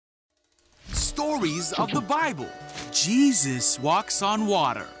stories of the Bible. Jesus walks on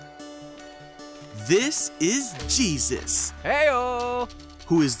water. This is Jesus, Hey-o!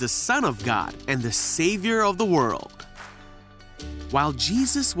 who is the Son of God and the Savior of the world. While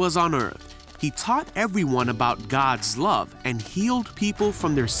Jesus was on earth, he taught everyone about God's love and healed people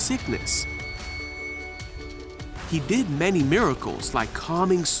from their sickness. He did many miracles like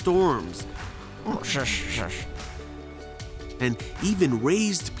calming storms and even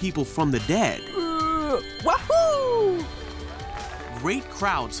raised people from the dead. Wahoo! Great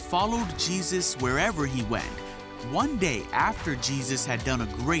crowds followed Jesus wherever he went. One day after Jesus had done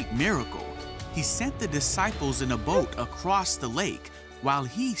a great miracle, he sent the disciples in a boat across the lake while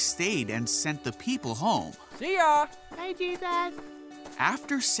he stayed and sent the people home. See ya! Hey, Jesus.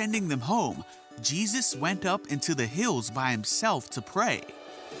 After sending them home, Jesus went up into the hills by himself to pray.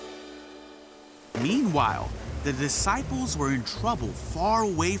 Meanwhile, the disciples were in trouble far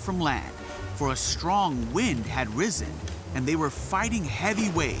away from land, for a strong wind had risen, and they were fighting heavy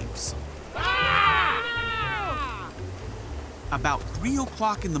waves. About 3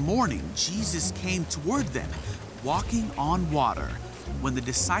 o'clock in the morning, Jesus came toward them, walking on water. When the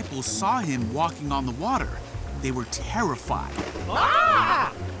disciples saw him walking on the water, they were terrified.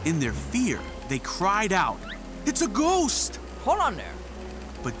 In their fear, they cried out, "It's a ghost!" Hold on there.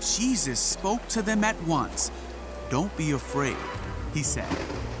 But Jesus spoke to them at once. "Don't be afraid," he said.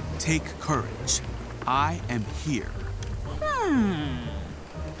 "Take courage. I am here."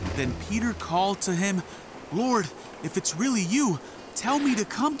 Then Peter called to him, "Lord, if it's really you, tell me to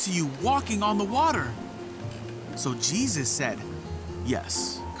come to you walking on the water." So Jesus said,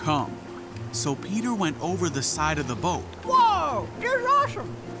 "Yes, come." So Peter went over the side of the boat Whoa! You're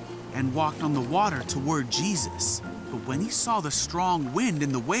awesome! and walked on the water toward Jesus. But when he saw the strong wind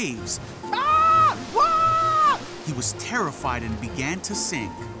and the waves, Whoa! he was terrified and began to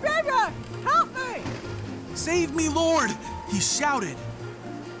sink. Baby, help me! "Save me, Lord!" he shouted.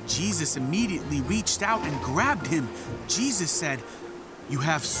 Jesus immediately reached out and grabbed him. Jesus said, "You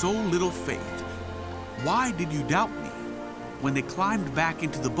have so little faith. Why did you doubt me?" When they climbed back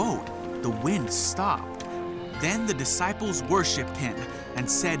into the boat, the wind stopped. Then the disciples worshiped him and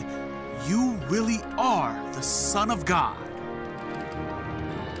said, "You really are the Son of God."